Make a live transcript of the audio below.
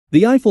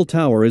The Eiffel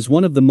Tower is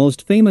one of the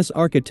most famous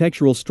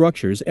architectural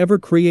structures ever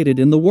created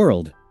in the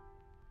world.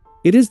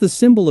 It is the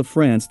symbol of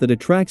France that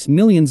attracts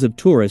millions of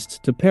tourists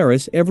to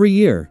Paris every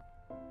year.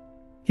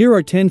 Here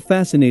are 10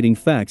 fascinating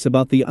facts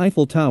about the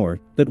Eiffel Tower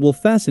that will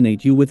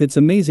fascinate you with its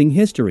amazing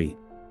history.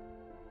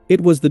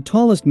 It was the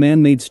tallest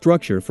man-made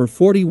structure for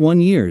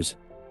 41 years.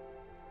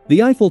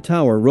 The Eiffel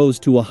Tower rose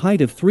to a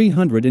height of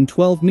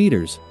 312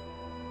 meters.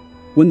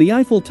 When the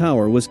Eiffel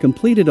Tower was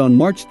completed on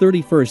March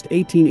 31,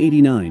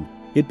 1889,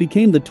 it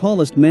became the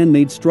tallest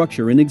man-made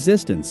structure in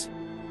existence.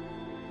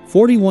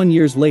 41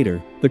 years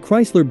later, the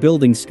Chrysler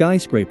Building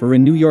skyscraper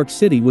in New York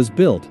City was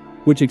built,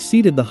 which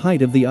exceeded the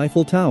height of the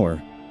Eiffel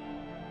Tower.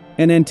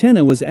 An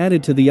antenna was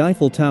added to the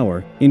Eiffel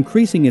Tower,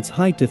 increasing its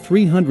height to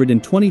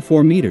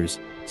 324 meters,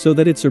 so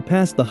that it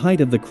surpassed the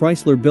height of the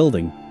Chrysler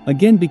Building,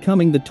 again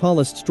becoming the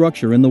tallest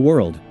structure in the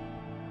world.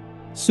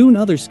 Soon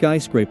other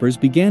skyscrapers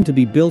began to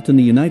be built in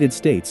the United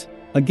States,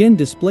 again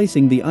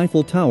displacing the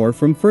Eiffel Tower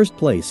from first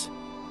place.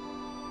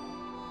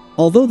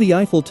 Although the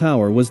Eiffel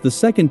Tower was the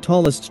second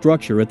tallest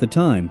structure at the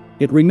time,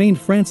 it remained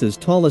France's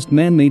tallest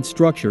man-made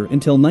structure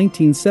until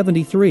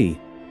 1973.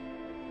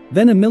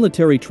 Then a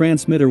military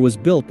transmitter was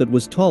built that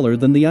was taller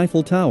than the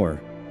Eiffel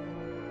Tower.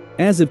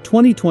 As of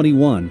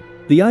 2021,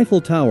 the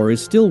Eiffel Tower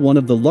is still one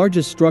of the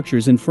largest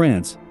structures in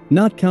France,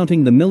 not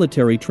counting the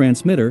military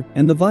transmitter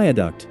and the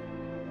viaduct.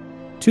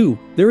 2.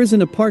 There is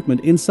an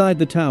apartment inside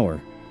the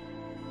tower.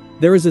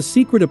 There is a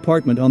secret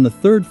apartment on the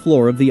third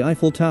floor of the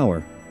Eiffel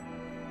Tower.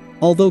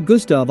 Although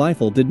Gustave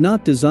Eiffel did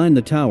not design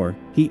the tower,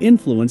 he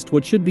influenced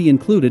what should be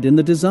included in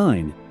the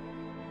design.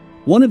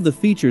 One of the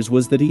features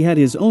was that he had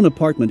his own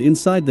apartment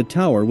inside the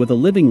tower with a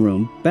living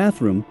room,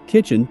 bathroom,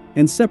 kitchen,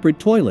 and separate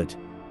toilet.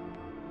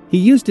 He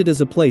used it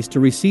as a place to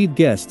receive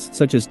guests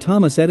such as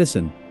Thomas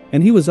Edison,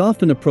 and he was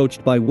often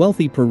approached by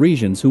wealthy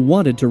Parisians who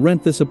wanted to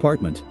rent this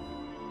apartment.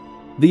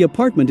 The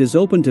apartment is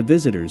open to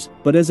visitors,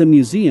 but as a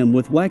museum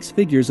with wax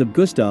figures of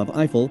Gustave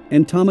Eiffel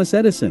and Thomas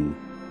Edison.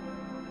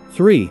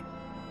 3.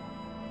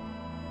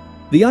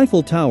 The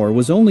Eiffel Tower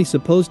was only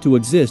supposed to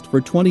exist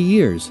for 20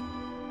 years.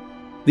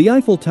 The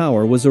Eiffel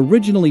Tower was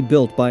originally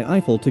built by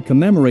Eiffel to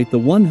commemorate the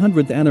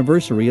 100th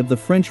anniversary of the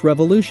French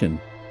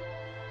Revolution.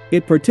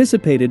 It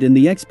participated in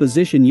the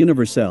Exposition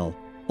Universelle,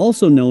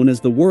 also known as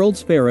the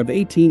World's Fair of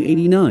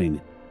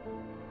 1889.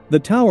 The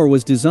tower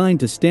was designed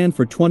to stand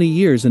for 20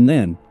 years and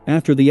then,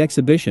 after the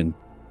exhibition,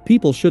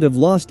 people should have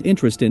lost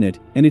interest in it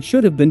and it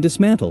should have been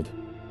dismantled.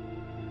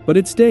 But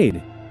it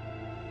stayed.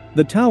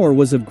 The tower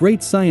was of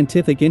great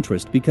scientific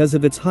interest because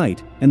of its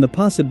height and the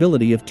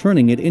possibility of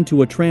turning it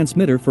into a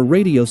transmitter for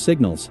radio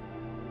signals.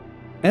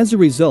 As a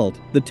result,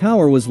 the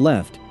tower was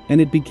left, and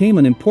it became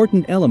an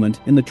important element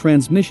in the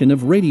transmission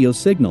of radio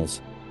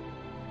signals.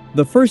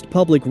 The first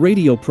public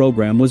radio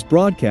program was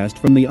broadcast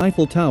from the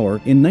Eiffel Tower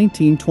in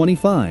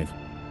 1925.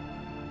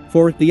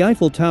 4. The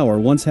Eiffel Tower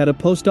once had a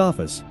post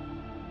office.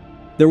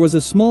 There was a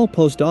small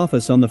post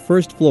office on the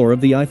first floor of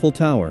the Eiffel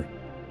Tower.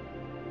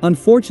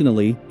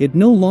 Unfortunately, it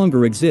no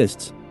longer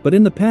exists, but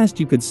in the past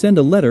you could send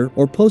a letter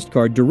or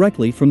postcard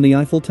directly from the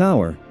Eiffel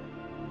Tower.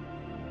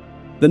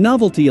 The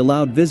novelty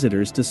allowed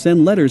visitors to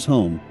send letters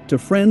home to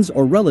friends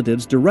or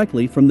relatives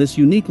directly from this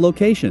unique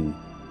location.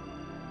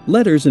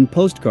 Letters and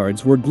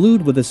postcards were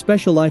glued with a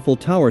special Eiffel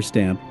Tower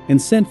stamp and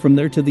sent from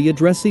there to the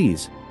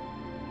addressees.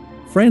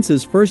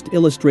 France's first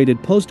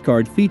illustrated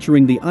postcard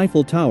featuring the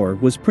Eiffel Tower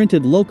was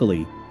printed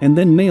locally and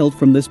then mailed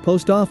from this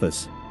post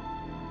office.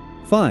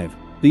 5.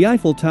 The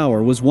Eiffel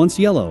Tower was once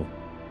yellow.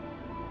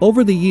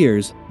 Over the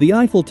years, the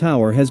Eiffel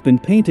Tower has been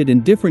painted in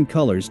different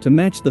colors to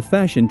match the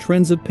fashion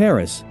trends of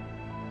Paris.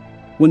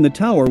 When the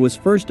tower was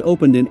first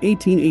opened in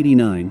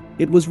 1889,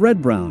 it was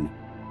red-brown.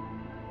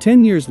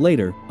 10 years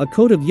later, a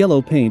coat of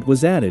yellow paint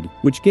was added,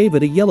 which gave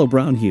it a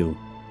yellow-brown hue.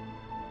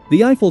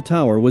 The Eiffel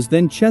Tower was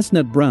then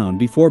chestnut brown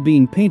before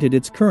being painted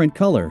its current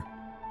color.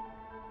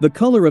 The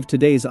color of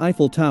today's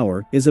Eiffel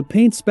Tower is a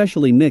paint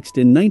specially mixed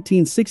in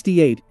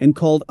 1968 and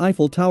called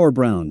Eiffel Tower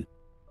Brown.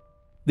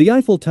 The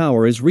Eiffel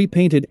Tower is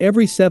repainted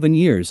every 7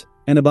 years,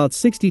 and about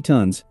 60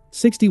 tons,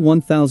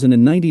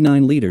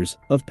 61,099 liters,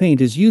 of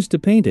paint is used to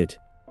paint it.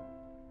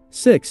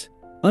 6.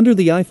 Under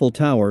the Eiffel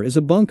Tower is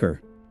a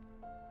bunker.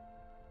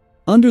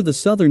 Under the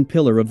southern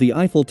pillar of the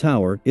Eiffel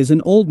Tower is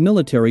an old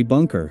military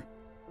bunker.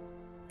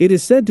 It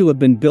is said to have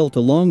been built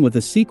along with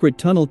a secret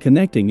tunnel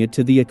connecting it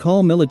to the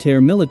École Militaire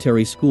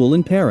military school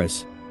in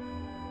Paris.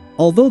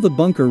 Although the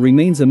bunker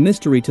remains a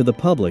mystery to the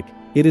public,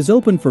 it is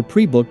open for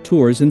pre-booked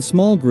tours in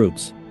small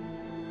groups.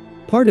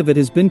 Part of it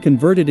has been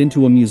converted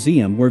into a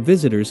museum where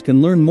visitors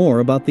can learn more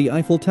about the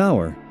Eiffel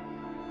Tower.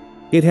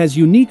 It has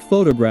unique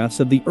photographs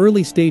of the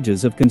early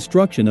stages of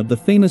construction of the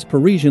famous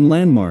Parisian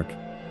landmark.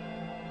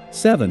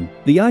 7.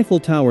 The Eiffel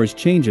Tower's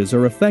changes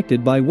are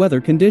affected by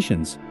weather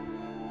conditions.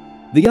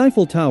 The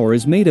Eiffel Tower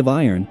is made of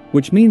iron,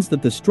 which means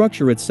that the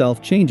structure itself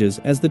changes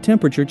as the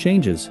temperature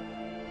changes.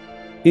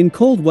 In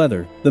cold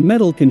weather, the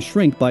metal can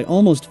shrink by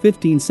almost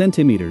 15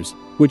 centimeters,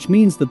 which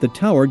means that the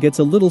tower gets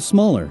a little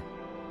smaller.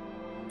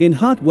 In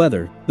hot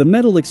weather, the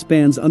metal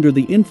expands under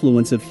the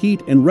influence of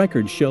heat, and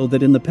records show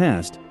that in the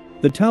past,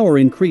 the tower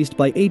increased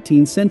by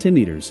 18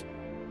 centimeters.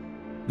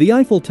 The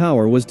Eiffel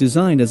Tower was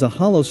designed as a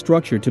hollow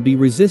structure to be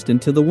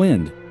resistant to the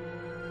wind.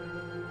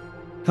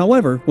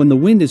 However, when the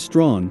wind is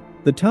strong,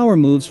 the tower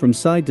moves from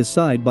side to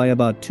side by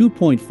about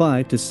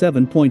 2.5 to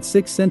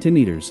 7.6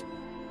 centimeters.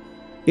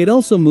 It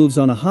also moves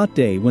on a hot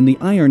day when the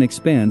iron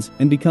expands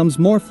and becomes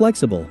more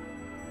flexible.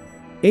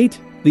 8.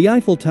 The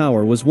Eiffel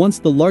Tower was once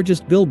the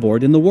largest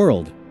billboard in the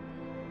world.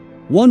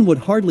 One would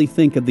hardly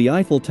think of the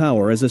Eiffel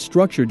Tower as a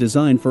structure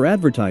designed for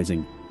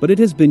advertising, but it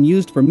has been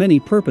used for many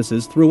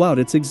purposes throughout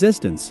its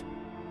existence.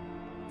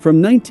 From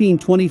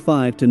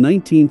 1925 to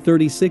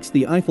 1936,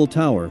 the Eiffel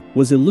Tower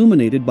was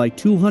illuminated by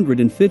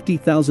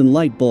 250,000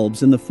 light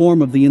bulbs in the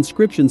form of the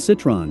inscription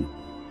Citroën.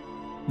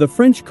 The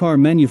French car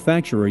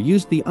manufacturer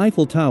used the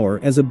Eiffel Tower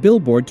as a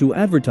billboard to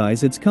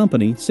advertise its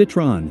company,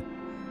 Citroën.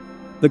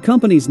 The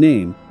company's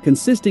name,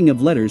 consisting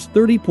of letters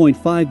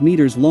 30.5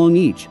 meters long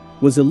each,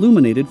 was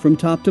illuminated from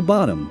top to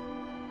bottom.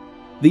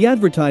 The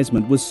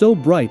advertisement was so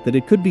bright that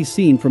it could be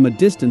seen from a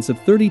distance of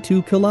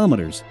 32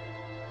 kilometers.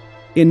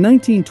 In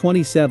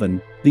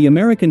 1927, the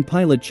American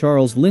pilot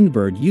Charles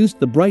Lindbergh used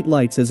the bright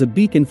lights as a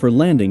beacon for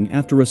landing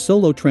after a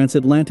solo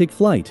transatlantic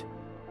flight.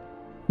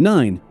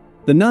 9.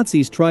 The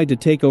Nazis tried to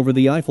take over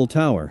the Eiffel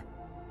Tower.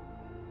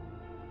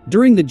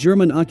 During the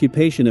German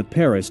occupation of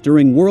Paris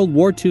during World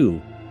War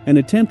II, an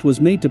attempt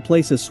was made to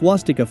place a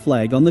swastika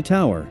flag on the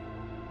tower.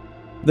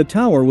 The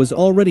tower was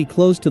already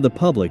closed to the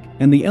public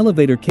and the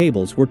elevator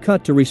cables were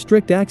cut to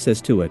restrict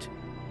access to it.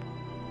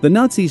 The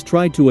Nazis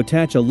tried to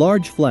attach a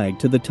large flag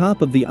to the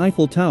top of the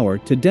Eiffel Tower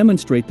to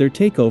demonstrate their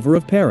takeover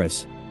of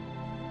Paris.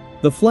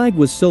 The flag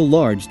was so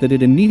large that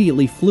it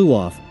immediately flew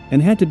off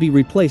and had to be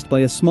replaced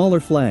by a smaller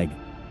flag.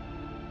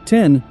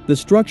 10. The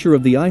structure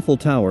of the Eiffel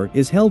Tower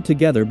is held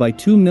together by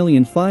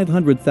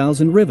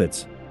 2,500,000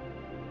 rivets.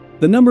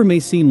 The number may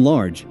seem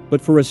large,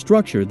 but for a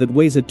structure that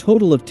weighs a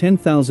total of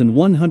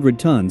 10,100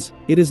 tons,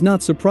 it is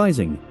not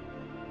surprising.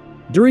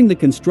 During the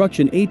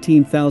construction,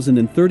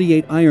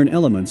 18,038 iron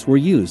elements were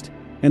used,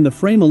 and the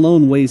frame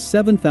alone weighs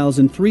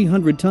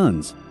 7,300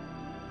 tons.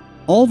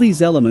 All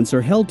these elements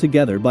are held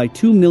together by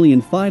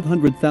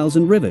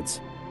 2,500,000 rivets.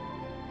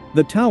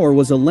 The tower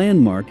was a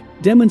landmark,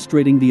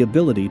 demonstrating the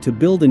ability to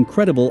build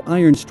incredible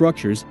iron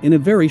structures in a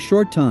very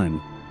short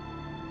time.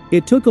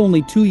 It took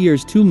only 2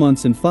 years, 2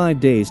 months and 5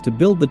 days to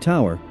build the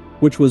tower,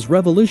 which was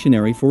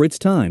revolutionary for its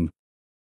time.